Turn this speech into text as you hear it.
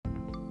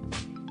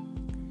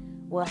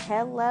Well,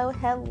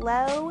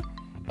 hello,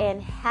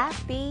 and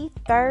happy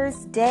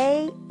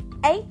Thursday,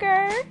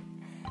 Anchor.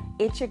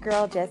 It's your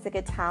girl,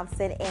 Jessica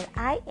Thompson, and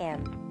I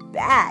am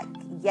back.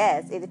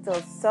 Yes, it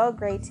feels so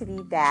great to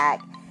be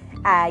back.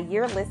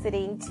 You're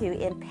listening to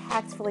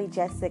Impactfully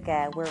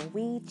Jessica, where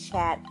we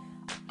chat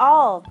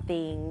all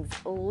things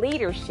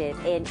leadership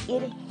and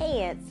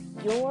enhance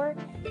your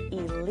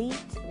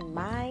elite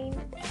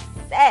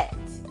mindset.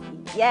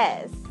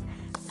 Yes.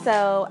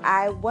 So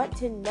I want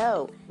to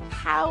know,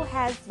 how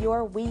has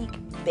your week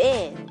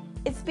been?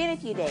 It's been a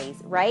few days,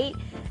 right?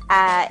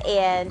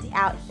 And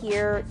out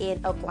here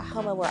in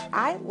Oklahoma, where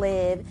I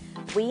live,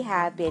 we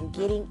have been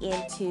getting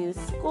into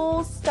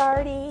school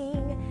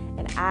starting,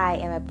 and I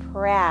am a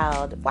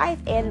proud wife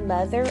and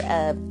mother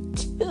of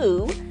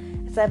two.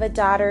 So I have a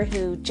daughter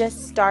who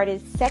just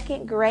started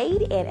second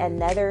grade and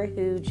another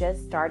who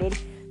just started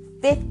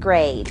fifth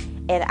grade.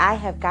 And I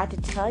have got to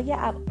tell you,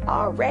 I've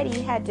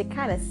already had to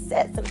kind of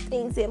set some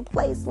things in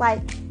place like,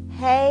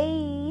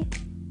 hey,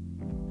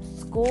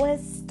 school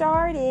has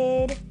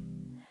started.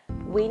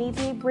 We need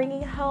to be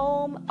bringing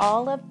home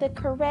all of the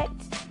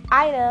correct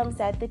items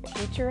that the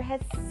teacher has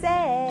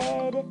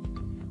said.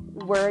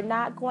 We're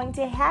not going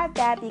to have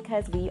that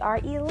because we are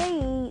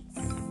elites.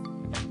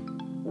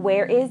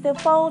 Where is the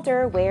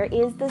folder? Where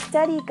is the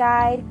study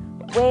guide?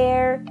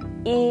 Where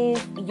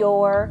is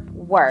your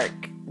work?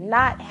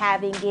 Not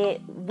having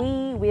it,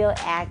 we will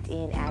act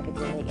in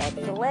academic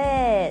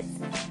excellence.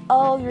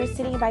 Oh, you're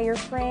sitting by your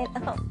friend?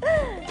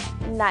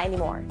 Not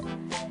anymore.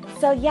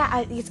 So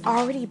yeah, it's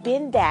already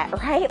been that,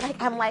 right?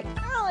 Like, I'm like,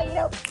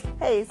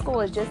 hey,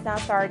 school is just now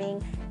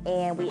starting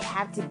and we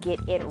have to get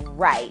it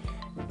right.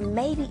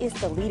 Maybe it's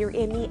the leader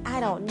in me, I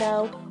don't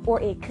know.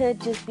 Or it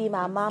could just be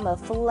my mama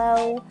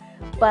flow.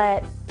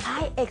 But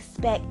I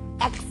expect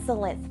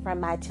excellence from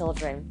my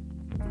children.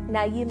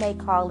 Now, you may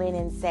call in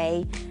and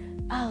say,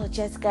 oh,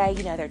 Jessica,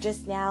 they're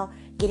just now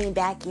getting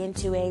back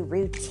into a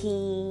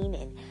routine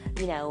and,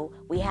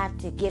 we have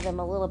to give them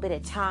a little bit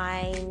of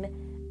time.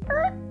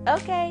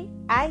 Okay,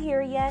 I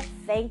hear ya.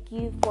 Thank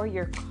you for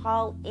your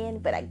call in,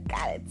 but I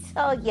gotta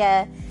tell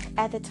ya,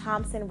 at the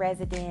Thompson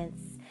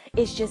residence,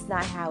 it's just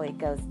not how it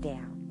goes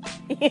down.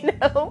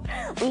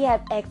 We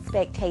have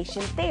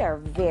expectations. They are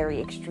very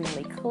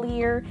extremely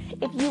clear.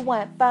 If you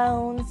want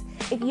phones,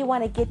 if you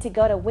want to get to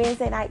go to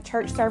Wednesday night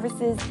church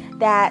services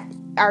that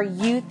are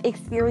youth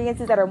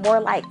experiences that are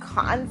more like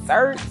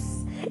concerts,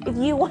 if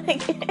you want to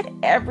get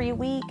every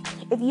week,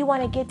 if you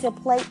want to get to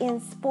play in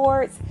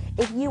sports,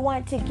 if you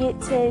want to get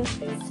to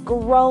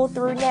scroll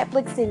through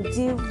Netflix and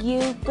do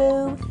you,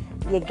 boo,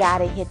 you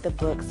gotta hit the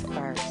books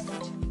first.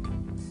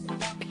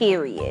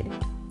 Period.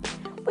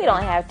 We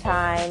don't have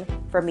time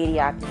for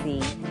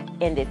mediocrity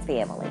in this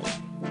family.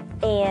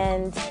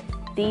 And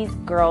these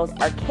girls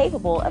are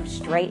capable of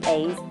straight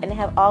A's and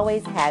have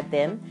always had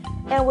them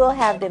and will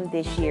have them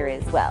this year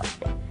as well.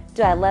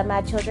 Do I love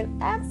my children?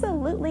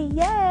 Absolutely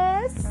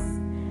yes.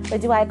 But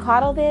do I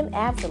coddle them?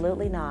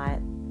 Absolutely not.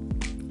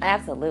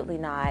 Absolutely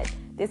not.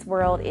 This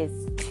world is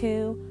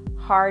too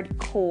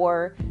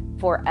hardcore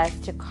for us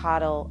to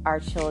coddle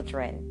our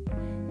children.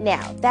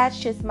 Now, that's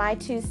just my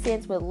 2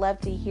 cents. Would love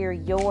to hear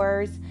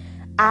yours.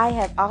 I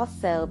have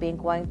also been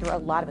going through a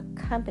lot of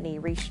company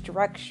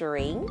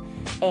restructuring,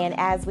 and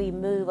as we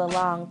move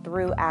along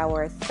through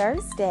our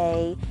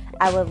Thursday,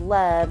 I would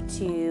love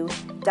to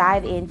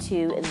dive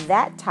into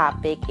that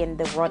topic in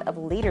the world of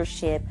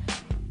leadership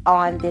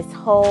on this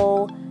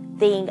whole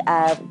thing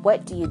of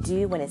what do you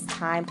do when it's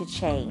time to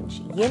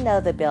change? You know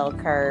the bell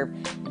curve.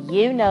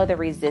 You know the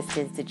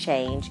resistance to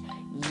change.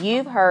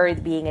 You've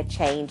heard being a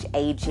change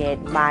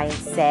agent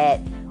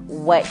mindset,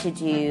 what to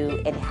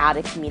do and how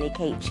to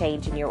communicate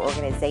change in your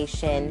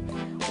organization.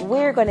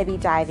 We're going to be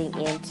diving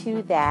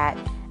into that,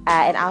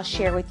 and I'll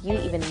share with you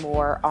even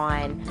more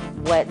on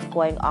what's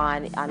going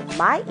on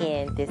my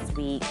end this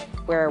week,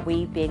 where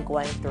we've been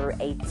going through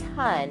a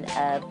ton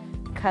of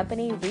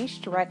company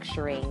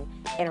restructuring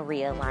and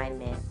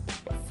realignment.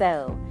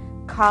 So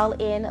call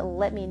in,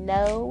 let me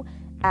know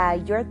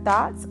your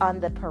thoughts on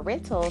the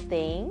parental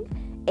thing,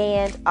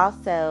 and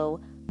also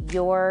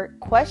your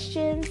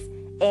questions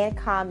and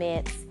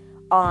comments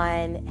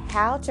on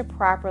how to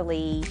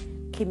properly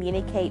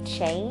communicate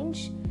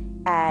change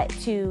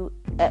to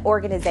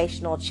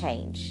organizational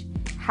change.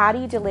 How do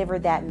you deliver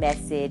that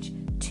message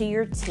to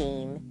your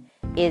team?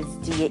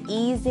 Do you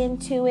ease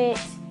into it?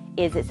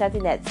 Is it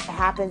something that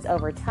happens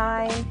over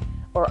time?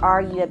 Or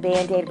are you a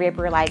Band-Aid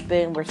ripper, like,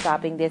 boom, we're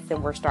stopping this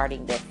and we're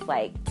starting this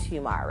like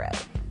tomorrow?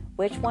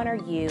 Which one are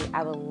you?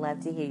 I would love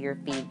to hear your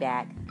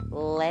feedback.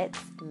 Let's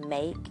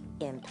make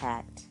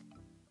impact.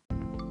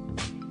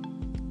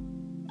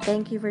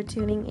 Thank you for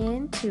tuning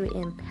in to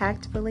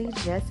Impactfully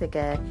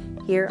Jessica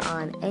here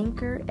on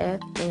Anchor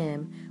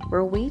FM,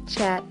 where we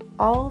chat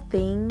all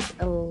things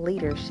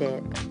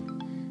leadership.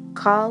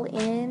 Call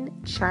in,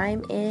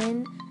 chime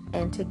in,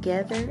 and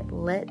together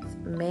let's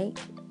make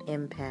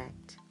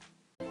impact.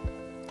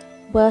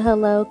 Well,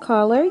 hello,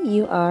 caller.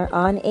 You are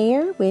on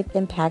air with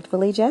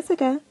Impactfully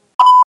Jessica.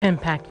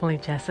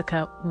 Impactfully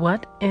Jessica,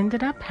 what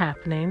ended up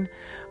happening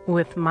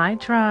with my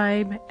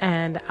tribe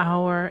and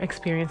our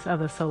experience of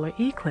the solar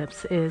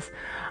eclipse is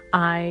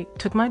I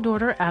took my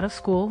daughter out of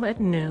school at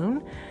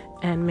noon,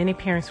 and many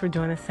parents were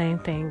doing the same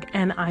thing,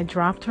 and I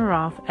dropped her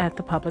off at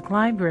the public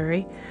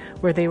library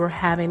where they were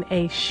having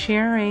a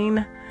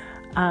sharing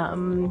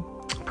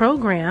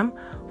program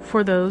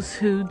for those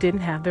who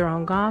didn't have their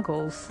own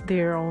goggles,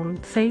 their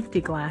own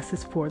safety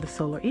glasses for the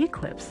solar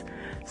eclipse.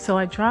 So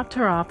I dropped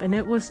her off, and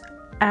it was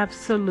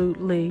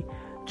absolutely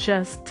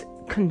just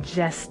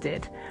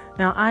congested.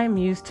 Now, I am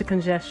used to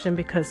congestion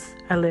because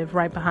I live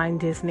right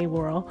behind Disney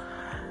World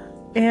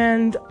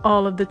and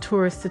all of the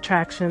tourist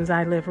attractions.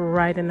 I live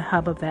right in the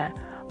hub of that.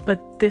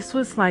 But this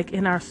was like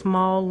in our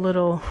small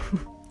little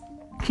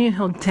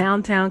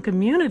downtown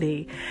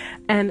community.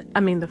 And I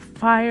mean, the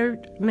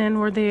firemen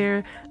were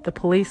there, the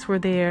police were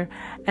there.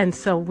 And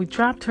so we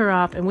dropped her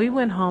off and we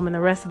went home, and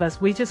the rest of us,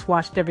 we just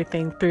watched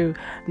everything through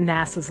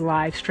NASA's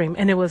live stream,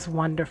 and it was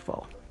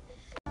wonderful.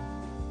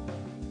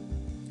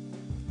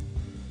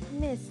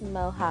 Miss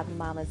Mohawk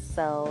Mama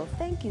Soul,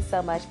 thank you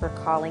so much for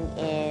calling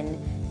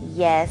in.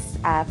 Yes,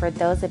 for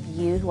those of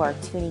you who are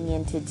tuning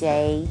in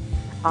today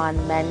on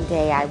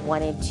Monday, I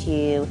wanted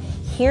to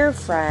hear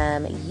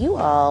from you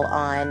all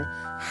on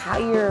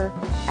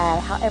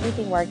how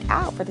everything worked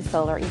out for the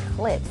solar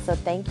eclipse. So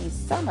thank you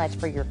so much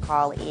for your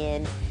call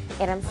in,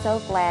 and I'm so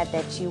glad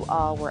that you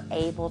all were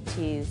able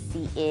to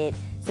see it.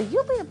 So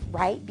you live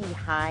right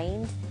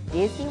behind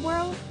Disney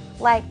World?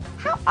 Like,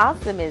 how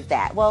awesome is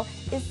that? Well,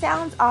 it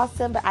sounds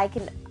awesome, but I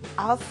can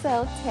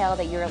also tell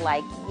that you're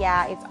like,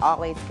 yeah, it's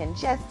always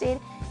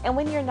congested. And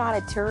when you're not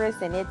a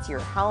tourist and it's your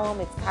home,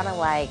 it's kind of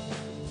like,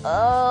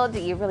 oh, do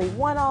you really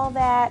want all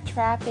that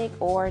traffic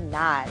or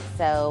not?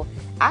 So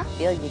I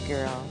feel you,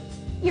 girl.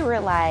 You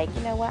were like,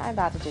 you know what? I'm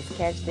about to just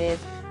catch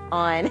this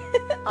on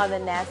on the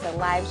NASA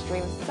live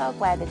stream. So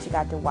glad that you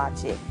got to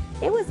watch it.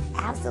 It was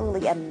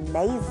absolutely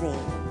amazing.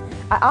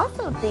 I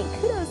also think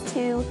kudos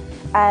to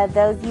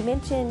those you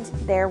mentioned.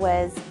 There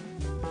was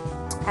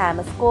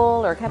a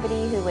school or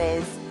company who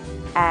is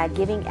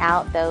giving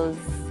out those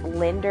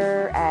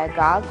lender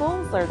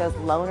goggles, or those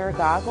loaner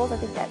goggles. I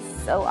think that's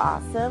so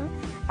awesome.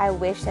 I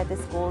wish that the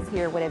schools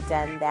here would have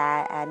done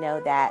that. I know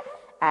that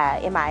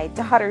in my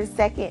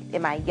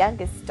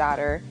youngest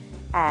daughter,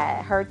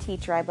 her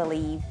teacher, I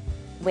believe,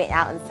 went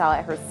out and saw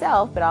it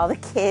herself, but all the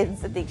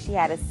kids, I think she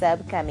had a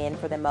sub come in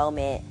for the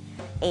moment,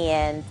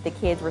 and the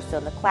kids were still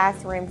in the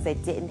classroom because they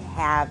didn't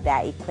have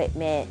that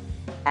equipment.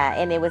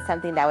 And it was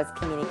something that was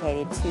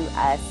communicated to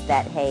us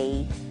that,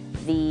 hey,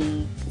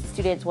 the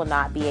students will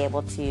not be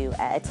able to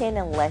attend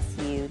unless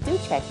you do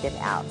check them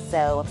out.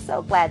 So I'm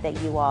so glad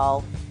that you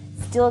all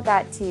still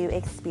got to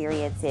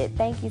experience it.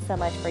 Thank you so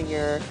much for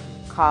your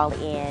call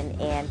in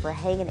and for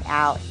hanging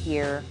out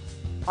here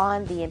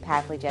on the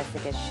Impactfully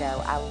Jessica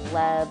show. I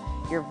love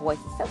your voice.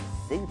 It's so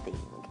soothing.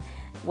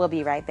 We'll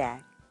be right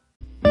back.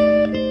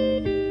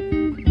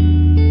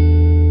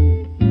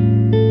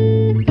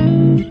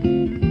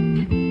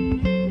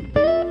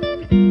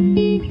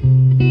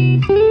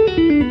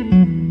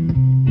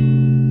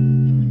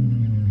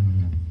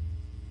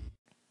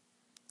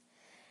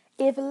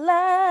 If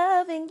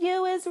loving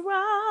you is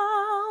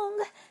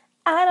wrong,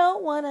 I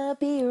don't want to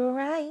be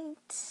right.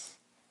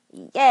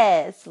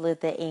 Yes,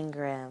 Luther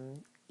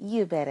Ingram,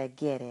 you better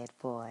get it,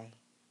 boy.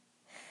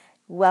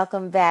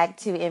 Welcome back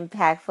to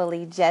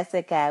Impactfully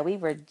Jessica. We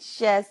were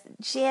just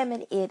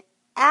jamming it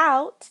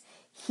out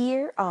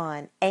here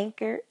on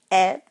Anchor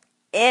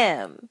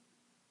FM.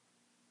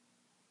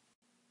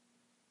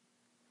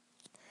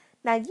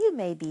 Now you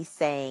may be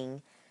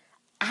saying,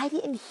 I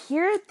didn't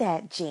hear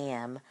that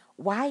jam.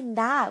 Why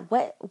not?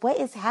 What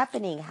is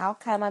happening? How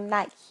come I'm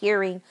not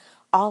hearing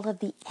all of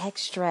the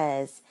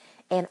extras?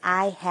 And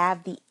I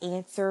have the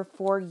answer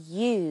for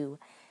you.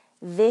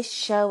 This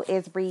show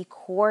is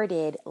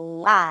recorded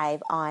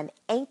live on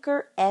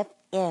Anchor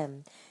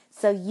FM.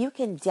 So you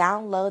can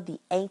download the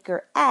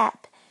Anchor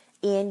app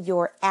in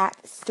your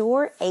app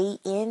store,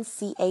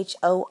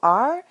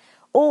 Anchor,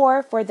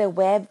 or for the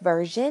web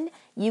version,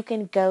 you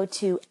can go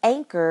to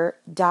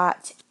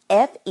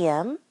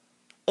anchor.fm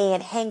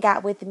and hang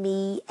out with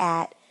me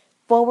at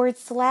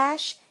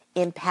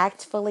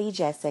 /Impactfully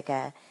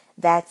Jessica.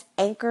 That's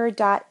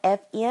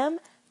anchor.fm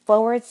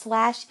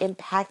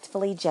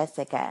 /Impactfully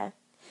Jessica.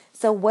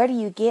 So where do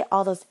you get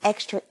all those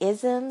extra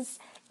isms?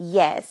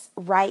 Yes,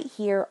 right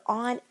here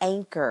on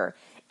Anchor.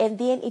 And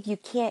then if you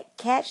can't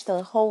catch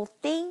the whole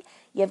thing,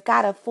 you've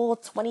got a full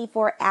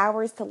 24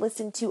 hours to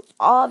listen to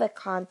all the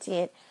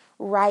content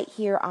right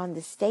here on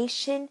the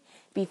station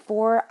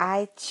before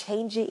I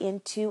change it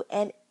into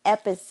an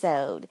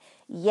episode.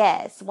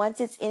 Yes, once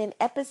it's in an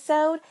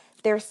episode,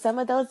 there's some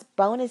of those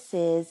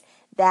bonuses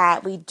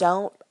that we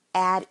don't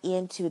add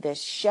into the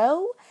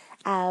show,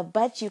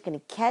 but you can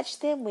catch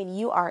them when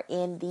you are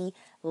in the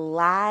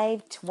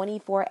live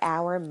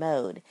 24-hour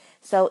mode.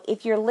 So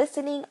if you're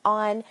listening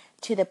on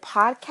to the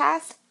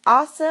podcast,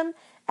 awesome,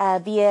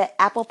 via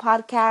Apple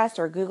Podcast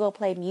or Google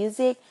Play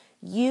Music,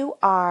 you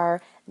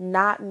are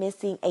not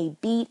missing a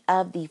beat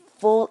of the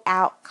full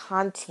out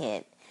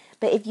content.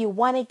 But if you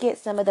want to get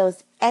some of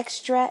those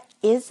extra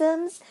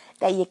isms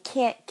that you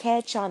can't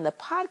catch on the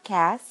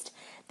podcast,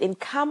 then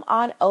come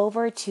on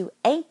over to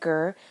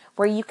Anchor,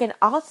 where you can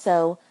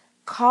also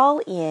call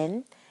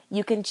in.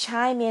 You can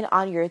chime in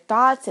on your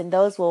thoughts, and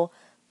those will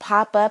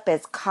pop up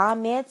as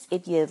comments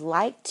if you'd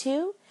like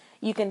to.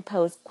 You can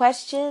pose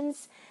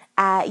questions.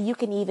 You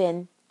can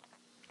even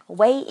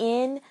weigh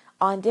in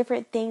on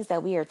different things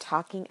that we are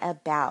talking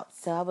about.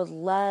 So I would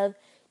love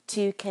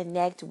to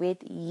connect with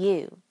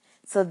you.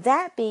 So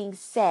that being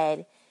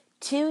said,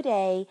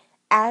 today,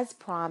 as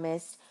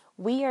promised,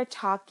 we are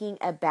talking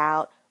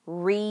about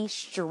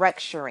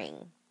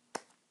restructuring.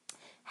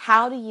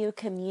 How do you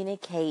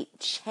communicate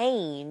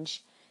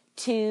change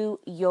to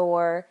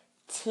your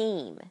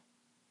team?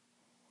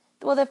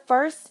 Well, the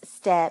first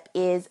step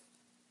is,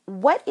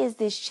 what is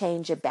this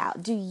change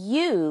about? Do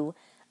you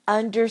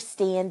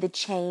understand the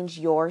change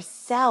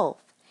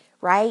yourself,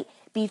 right?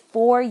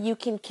 Before you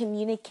can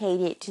communicate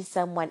it to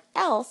someone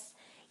else,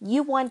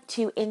 you want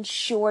to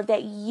ensure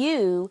that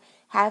you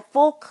have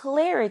full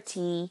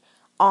clarity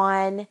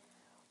on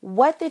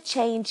what the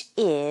change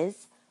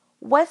is,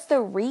 what's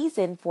the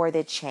reason for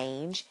the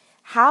change,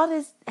 how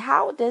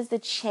does the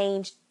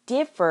change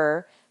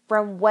differ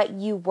from what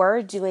you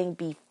were doing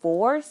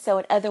before? So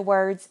in other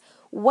words,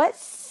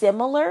 what's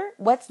similar,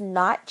 what's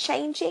not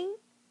changing,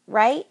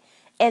 right?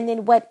 And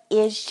then what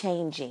is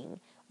changing?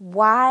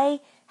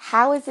 Why?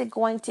 How is it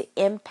going to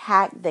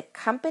impact the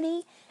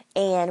company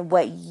and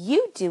what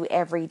you do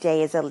every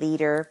day as a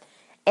leader?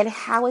 And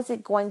how is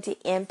it going to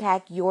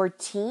impact your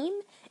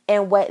team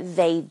and what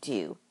they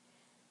do?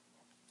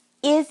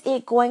 Is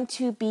it going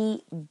to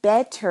be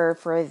better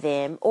for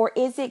them, or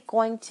is it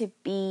going to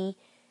be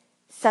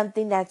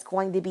something that's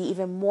going to be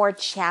even more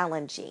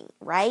challenging,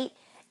 right?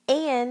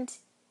 And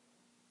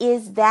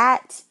is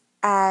that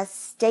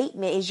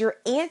statement, is your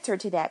answer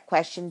to that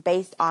question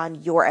based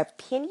on your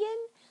opinion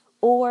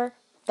or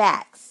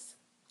facts?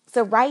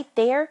 So right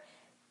there,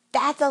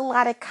 that's a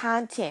lot of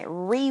content.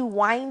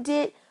 Rewind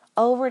it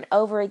over and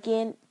over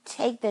again.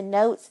 Take the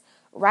notes,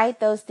 write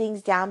those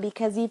things down,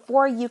 because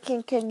before you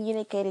can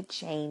communicate a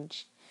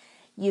change,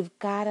 you've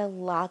got to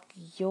lock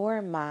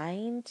your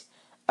mind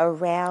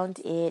around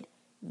it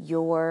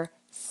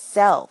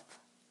yourself,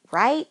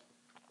 right?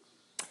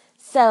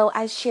 So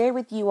I shared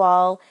with you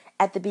all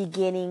at the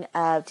beginning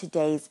of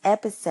today's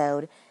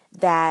episode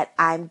that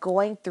I'm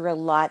going through a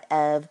lot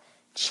of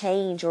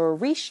change, or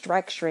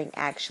restructuring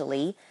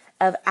actually,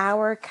 of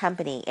our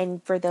company.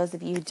 And for those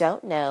of you who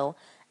don't know,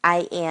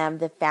 I am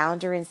the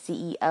founder and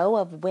CEO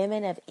of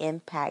Women of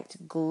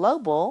Impact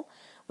Global,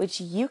 which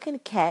you can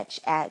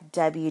catch at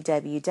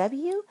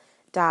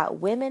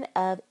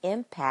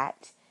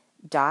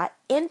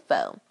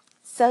www.womenofImpact.info.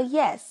 So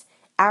yes,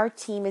 our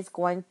team is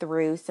going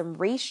through some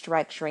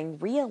restructuring,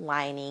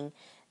 realigning.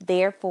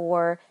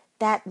 Therefore,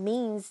 that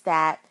means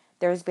that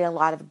there's been a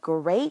lot of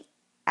great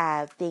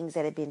things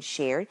that have been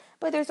shared,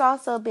 but there's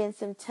also been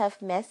some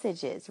tough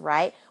messages,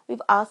 right?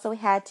 We've also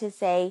had to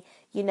say,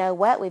 you know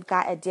what, we've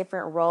got a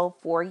different role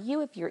for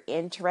you if you're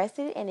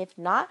interested. And if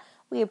not,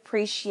 we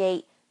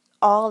appreciate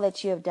all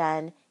that you have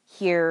done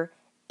here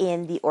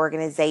in the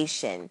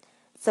organization.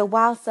 So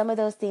while some of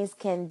those things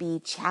can be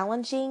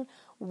challenging,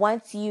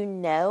 once you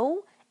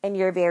know and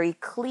you're very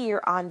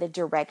clear on the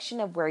direction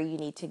of where you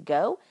need to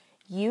go,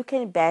 you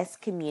can best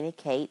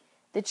communicate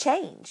the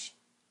change.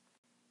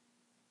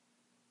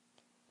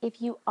 If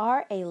you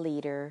are a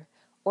leader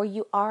or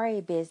you are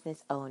a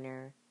business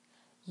owner,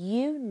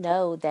 you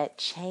know that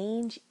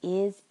change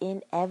is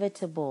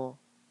inevitable,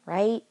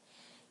 right?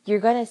 You're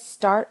going to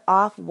start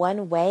off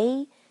one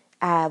way.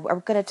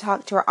 We're going to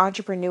talk to our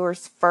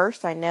entrepreneurs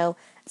first. I know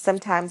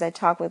sometimes I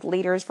talk with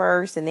leaders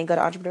first and then go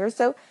to entrepreneurs.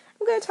 So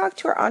I'm going to talk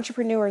to our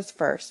entrepreneurs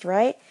first,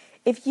 right?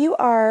 If you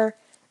are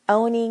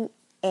owning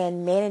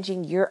and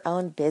managing your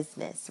own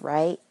business,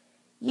 right?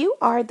 You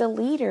are the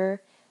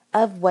leader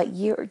of what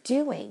you're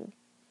doing,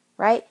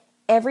 right?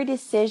 Every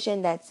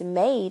decision that's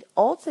made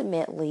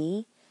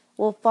ultimately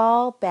will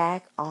fall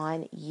back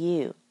on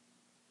you.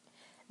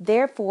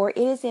 Therefore, it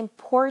is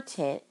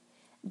important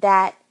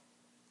that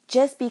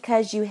just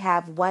because you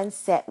have one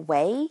set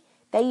way,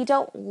 that you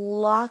don't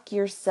lock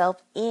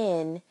yourself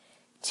in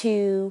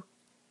to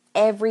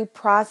every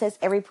process,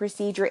 every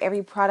procedure,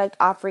 every product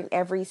offering,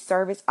 every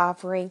service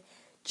offering,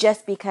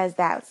 just because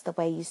that's the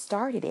way you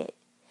started it.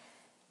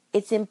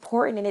 It's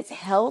important and it's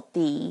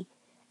healthy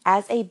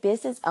as a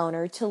business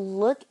owner to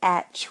look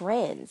at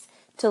trends,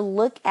 to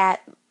look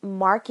at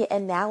market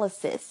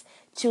analysis,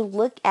 to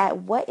look at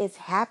what is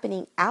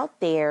happening out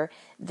there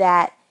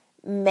that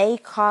may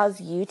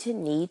cause you to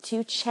need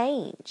to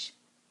change.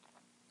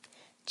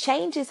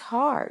 Change is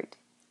hard,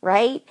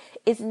 right?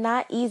 It's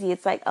not easy.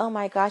 It's like, oh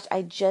my gosh,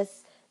 I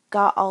just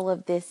got all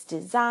of this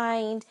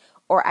designed,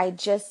 or I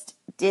just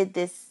did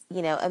this,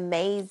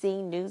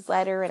 amazing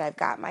newsletter and I've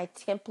got my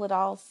template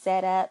all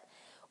set up,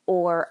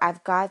 or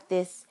I've got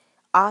this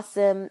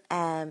awesome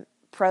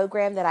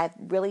program that I've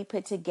really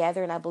put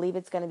together and I believe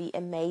it's going to be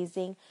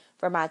amazing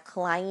for my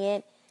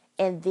client.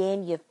 And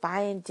then you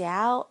find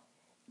out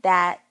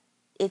that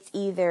it's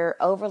either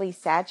overly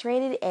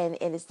saturated and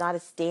it's not a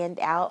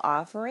standout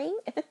offering,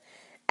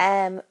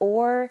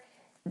 or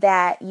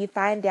that you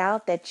find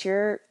out that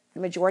your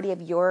majority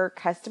of your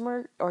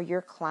customer or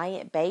your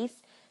client base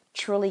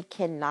truly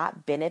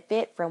cannot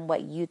benefit from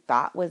what you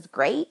thought was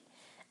great.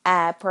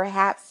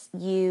 Perhaps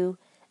you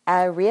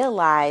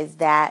realize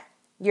that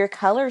your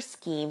color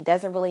scheme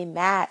doesn't really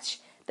match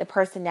the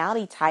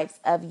personality types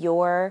of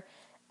your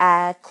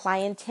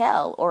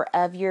clientele or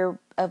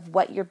of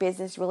what your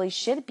business really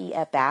should be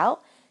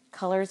about.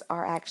 Colors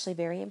are actually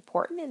very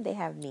important and they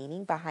have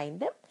meaning behind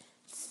them.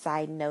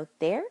 Side note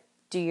there,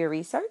 do your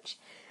research.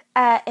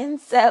 And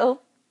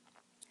so,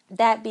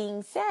 that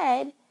being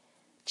said,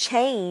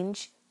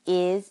 change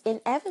is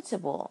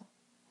inevitable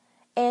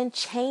and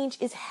change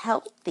is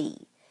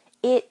healthy.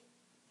 It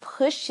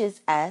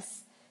pushes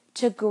us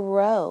to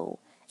grow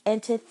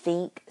and to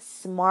think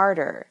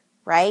smarter,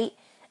 right?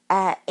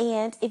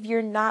 And if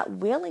you're not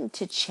willing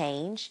to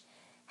change,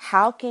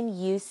 how can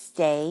you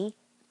stay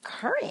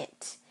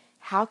current?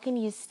 How can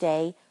you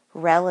stay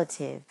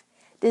relative?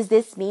 Does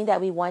this mean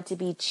that we want to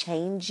be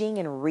changing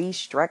and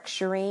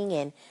restructuring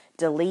and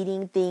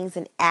deleting things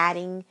and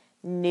adding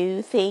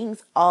new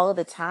things all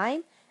the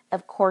time?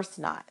 Of course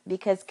not,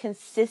 because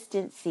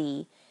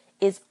consistency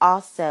is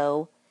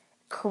also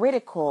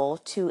critical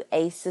to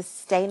a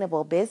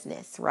sustainable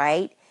business,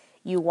 right?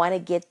 You want to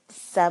get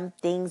some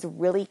things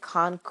really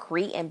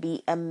concrete and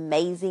be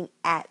amazing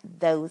at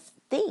those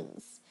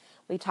things.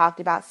 We talked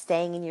about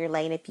staying in your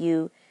lane a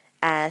few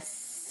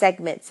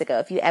segments ago,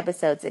 a few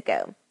episodes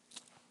ago.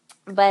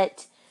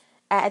 But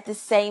at the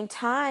same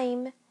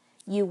time,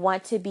 you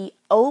want to be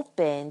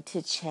open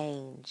to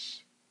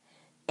change.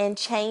 And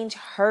change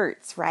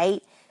hurts,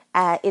 right?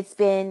 It's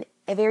been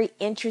a very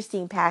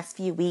interesting past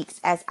few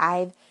weeks as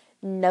I've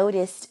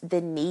noticed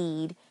the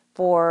need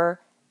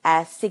for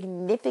a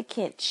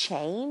significant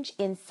change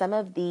in some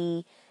of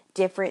the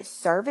different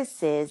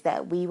services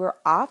that we were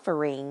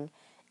offering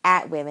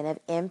at Women of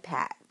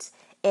Impact.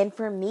 And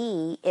for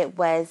me, it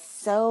was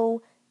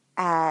so,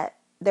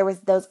 there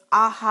was those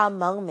aha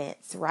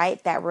moments,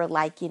 right? That were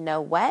like, you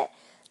know what?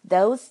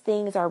 Those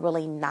things are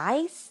really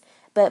nice.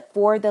 But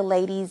for the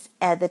ladies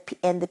and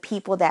the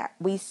people that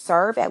we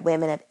serve at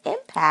Women of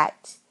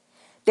Impact,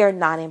 they're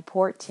not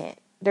important.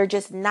 They're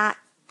just not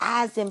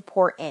as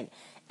important.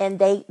 And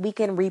we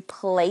can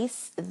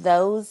replace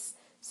those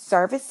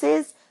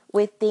services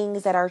with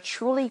things that are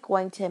truly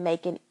going to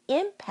make an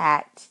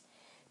impact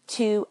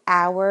to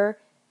our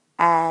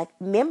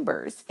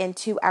members and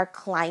to our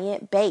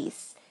client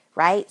base,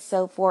 right?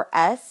 So for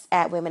us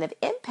at Women of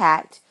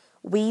Impact,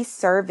 we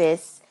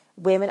service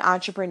women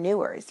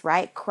entrepreneurs,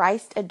 right?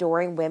 Christ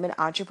adoring women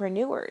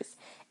entrepreneurs.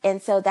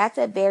 And so that's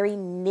a very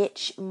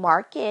niche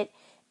market,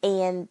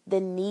 and the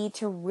need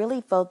to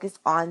really focus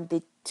on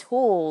the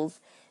tools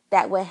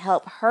that will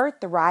help her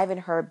thrive in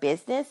her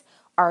business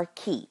are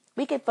key.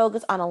 We can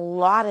focus on a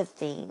lot of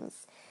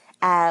things,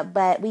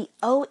 but we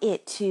owe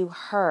it to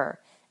her,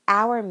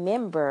 our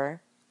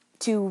member,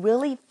 to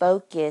really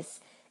focus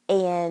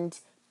and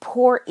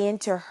pour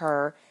into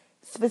her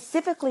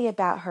specifically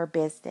about her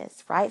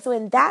business, right? So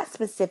in that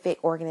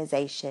specific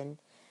organization,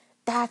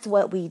 that's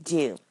what we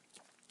do.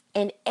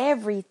 And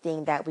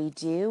everything that we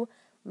do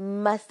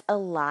must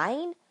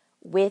align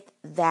with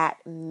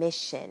that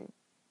mission.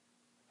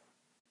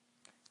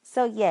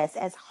 So yes,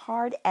 as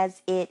hard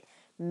as it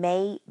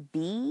may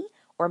be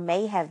or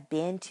may have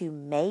been to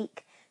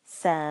make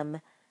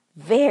some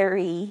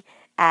very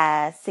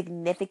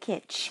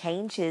significant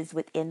changes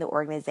within the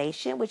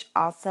organization, which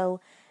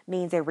also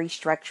means a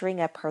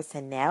restructuring of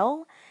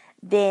personnel,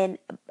 then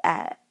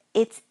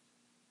it's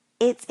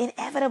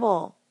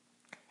inevitable.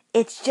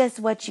 It's just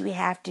what you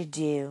have to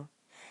do.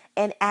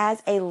 And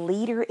as a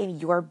leader in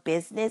your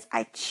business,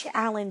 I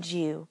challenge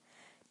you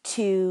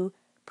to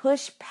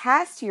push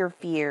past your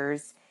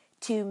fears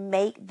to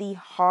make the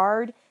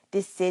hard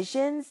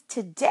decisions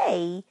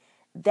today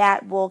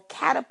that will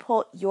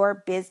catapult your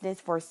business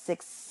for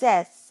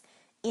success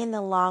in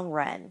the long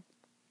run.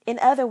 In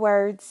other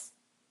words,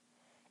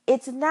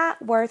 it's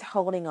not worth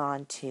holding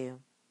on to,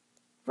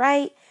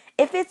 right?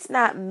 If it's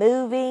not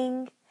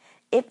moving,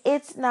 if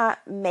it's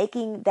not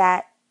making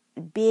that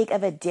big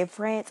of a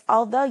difference,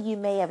 although you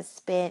may have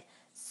spent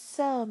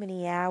so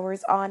many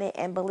hours on it,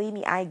 and believe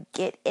me, I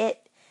get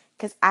it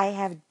because I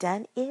have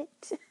done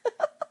it.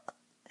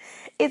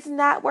 It's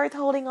not worth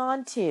holding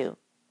on to.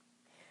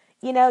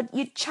 You know,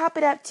 you chop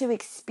it up to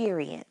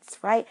experience,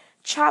 right?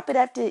 Chop it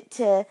up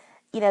to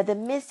the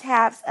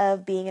mishaps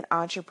of being an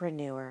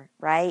entrepreneur,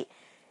 right?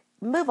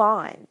 Move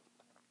on.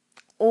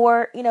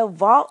 Or,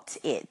 vault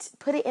it.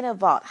 Put it in a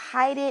vault.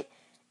 Hide it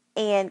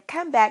and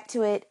come back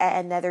to it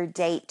at another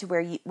date to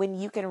when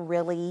you can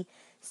really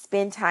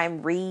spend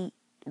time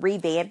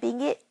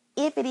revamping it,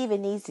 if it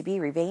even needs to be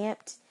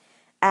revamped.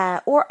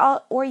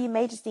 Or you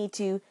may just need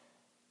to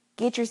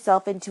get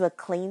yourself into a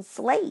clean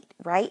slate,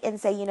 right? And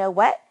say, you know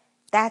what?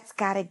 That's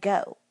got to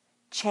go.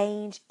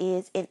 Change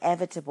is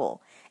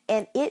inevitable.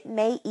 And it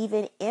may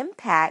even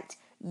impact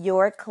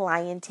your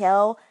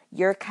clientele,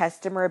 your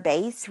customer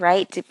base,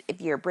 right?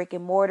 If you're a brick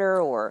and mortar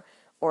or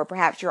or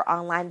perhaps your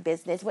online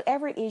business,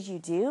 whatever it is you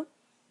do,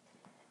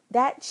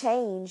 that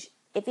change,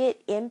 if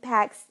it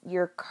impacts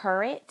your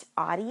current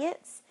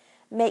audience,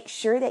 make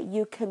sure that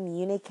you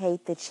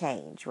communicate the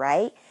change,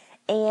 right?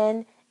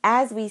 And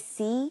as we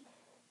see,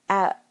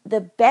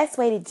 the best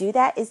way to do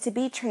that is to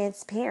be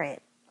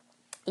transparent.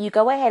 You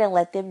go ahead and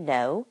let them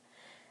know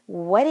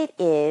what it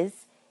is.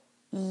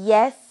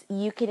 Yes,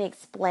 you can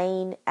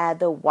explain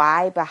the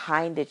why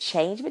behind the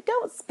change, but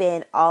don't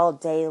spend all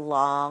day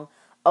long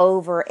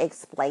over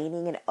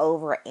explaining and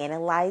over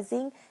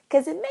analyzing,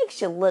 because it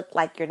makes you look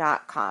like you're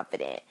not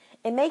confident.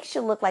 It makes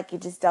you look like you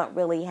just don't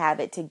really have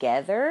it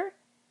together.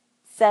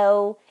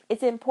 So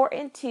it's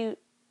important to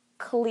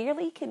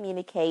clearly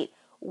communicate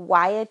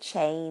why a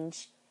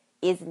change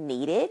is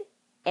needed,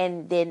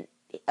 and then,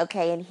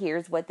 okay, and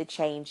here's what the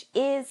change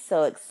is.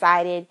 So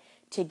excited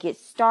to get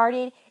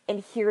started,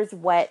 and here's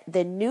what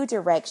the new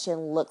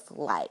direction looks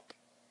like.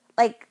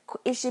 Like,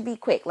 it should be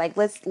quick. Like,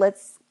 let's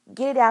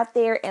get it out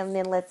there, and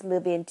then let's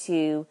move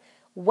into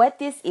what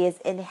this is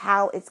and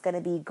how it's going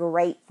to be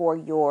great for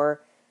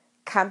your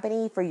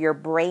company, for your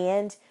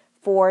brand,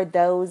 for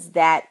those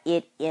that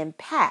it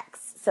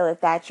impacts. So if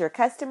that's your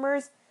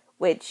customers,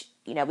 which,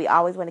 we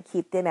always want to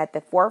keep them at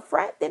the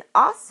forefront, then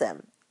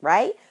awesome,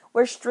 right?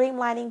 We're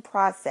streamlining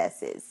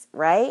processes,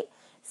 right?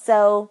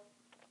 So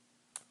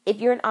if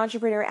you're an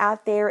entrepreneur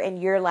out there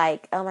and you're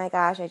like, oh my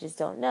gosh, I just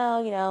don't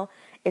know,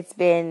 it's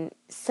been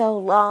so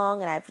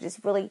long, and I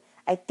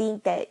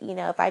think that,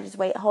 if I just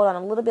hold on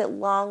a little bit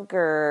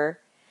longer,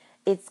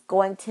 it's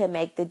going to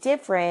make the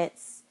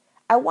difference.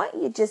 I want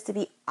you just to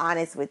be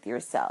honest with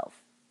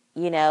yourself,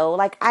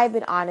 like I've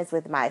been honest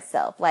with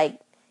myself. Like,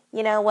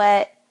 you know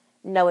what?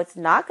 No, it's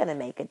not going to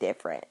make a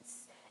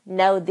difference.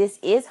 No, this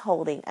is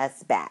holding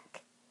us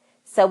back.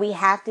 So we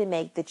have to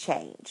make the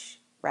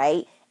change,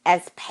 right?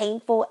 As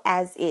painful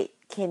as it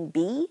can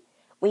be,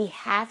 we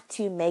have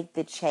to make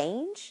the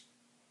change.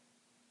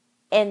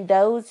 And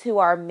those who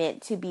are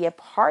meant to be a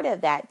part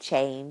of that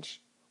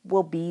change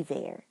will be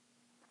there.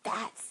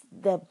 That's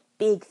the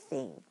big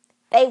thing.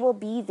 They will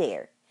be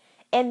there.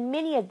 And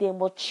many of them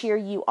will cheer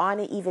you on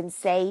and even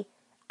say,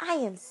 I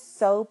am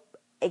so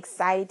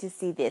excited to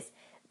see this.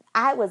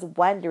 I was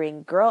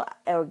wondering, girl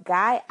or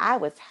guy, I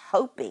was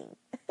hoping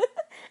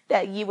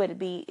that you would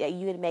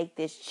make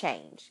this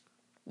change.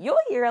 You'll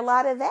hear a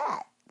lot of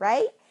that,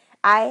 right?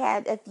 I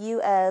had a few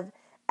of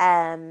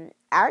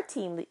our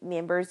team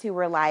members who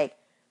were like,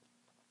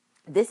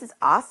 this is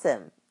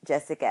awesome,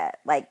 Jessica.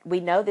 Like, we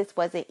know this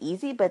wasn't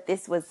easy, but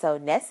this was so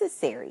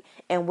necessary,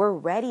 and we're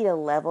ready to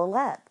level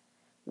up.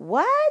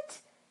 What?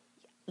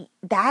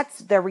 That's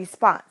the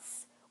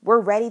response. We're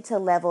ready to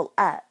level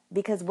up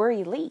because we're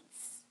elites.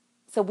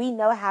 So we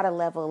know how to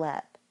level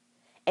up.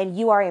 And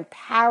you are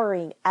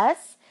empowering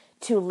us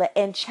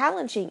and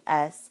challenging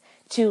us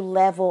to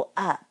level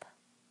up,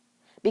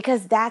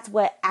 because that's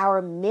what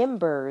our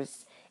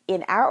members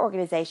in our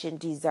organization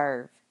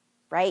deserve,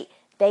 right?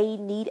 They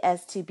need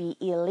us to be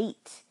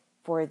elite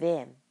for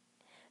them.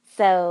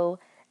 So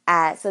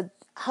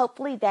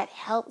hopefully that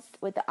helps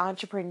with the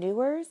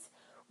entrepreneurs.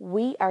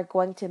 We are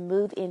going to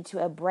move into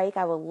a break.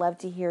 I would love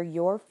to hear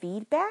your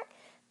feedback.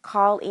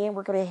 Call in.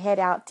 We're going to head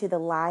out to the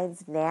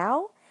lines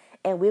now,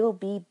 and we will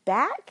be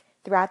back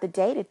throughout the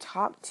day to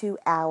talk to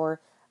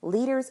our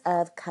leaders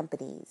of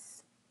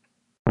companies.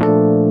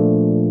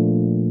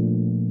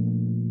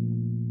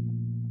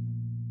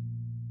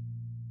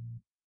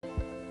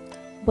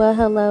 Well,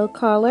 hello,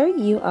 caller.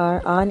 You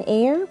are on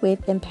air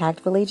with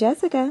Impactfully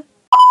Jessica.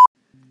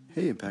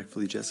 Hey,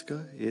 Impactfully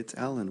Jessica. It's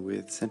Alan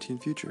with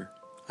Sentient Future.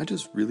 I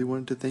just really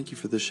wanted to thank you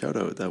for the shout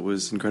out. That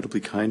was incredibly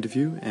kind of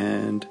you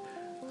and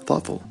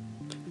thoughtful.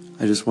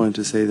 I just wanted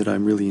to say that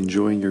I'm really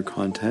enjoying your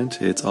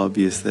content. It's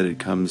obvious that it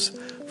comes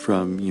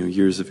from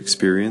years of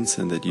experience,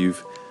 and that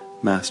you've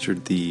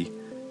mastered the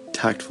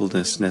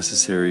tactfulness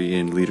necessary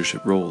in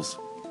leadership roles.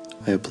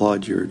 I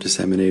applaud your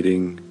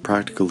disseminating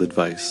practical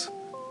advice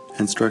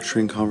and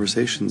structuring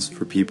conversations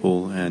for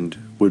people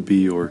and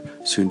would-be or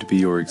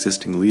soon-to-be or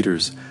existing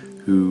leaders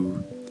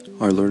who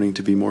are learning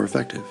to be more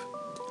effective.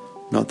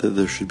 Not that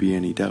there should be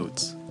any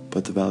doubts,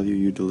 but the value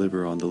you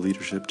deliver on the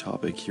leadership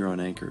topic here on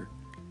Anchor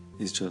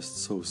is just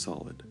so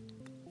solid.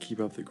 Keep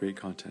up the great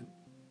content.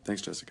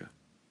 Thanks, Jessica.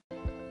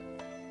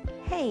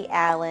 Hey,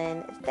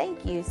 Alan.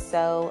 Thank you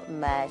so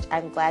much.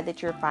 I'm glad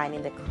that you're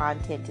finding the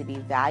content to be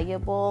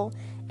valuable.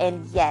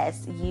 And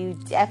yes, you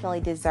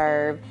definitely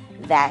deserve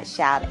that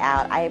shout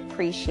out. I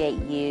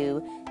appreciate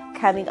you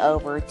coming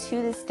over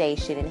to the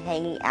station and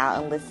hanging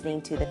out and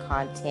listening to the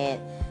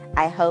content.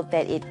 I hope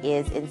that it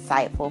is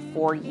insightful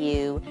for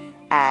you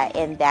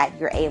and that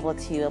you're able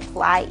to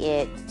apply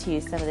it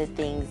to some of the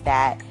things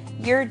that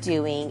you're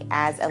doing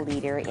as a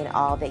leader in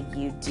all that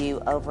you do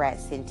over at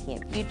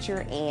Sentient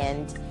Future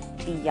and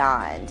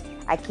beyond.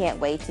 I can't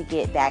wait to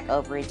get back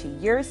over into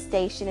your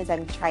station as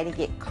I'm trying to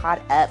get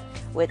caught up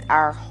with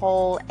our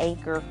whole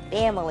Anchor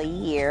family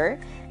here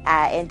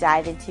and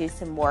dive into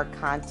some more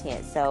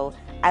content. So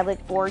I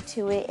look forward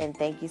to it, and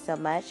thank you so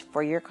much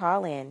for your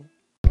call in.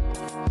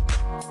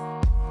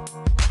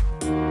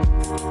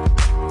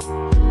 Are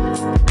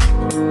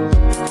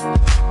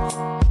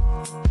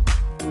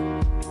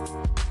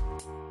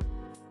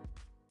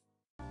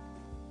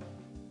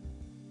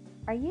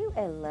you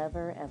a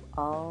lover of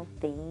all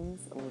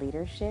things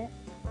leadership?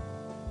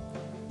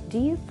 Do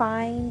you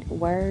find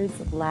words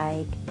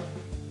like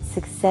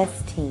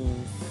success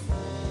teams,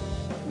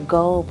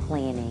 goal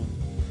planning,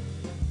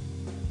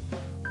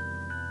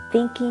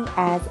 thinking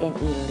as an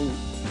elite,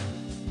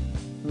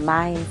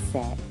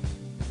 mindset,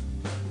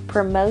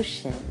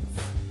 promotions,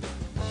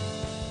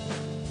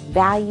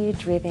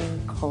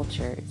 value-driven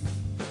cultures?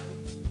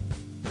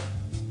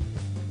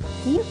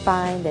 Do you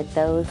find that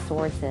those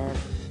sorts of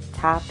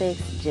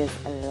topics just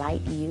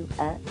light you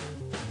up?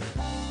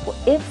 Well,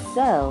 if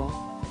so,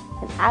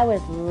 then I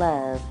would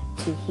love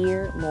to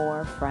hear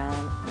more from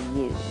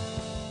you.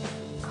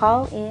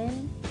 Call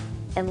in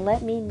and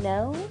let me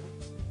know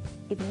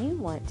if you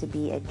want to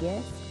be a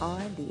guest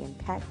on the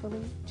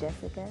Impactfully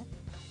Jessica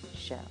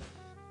show.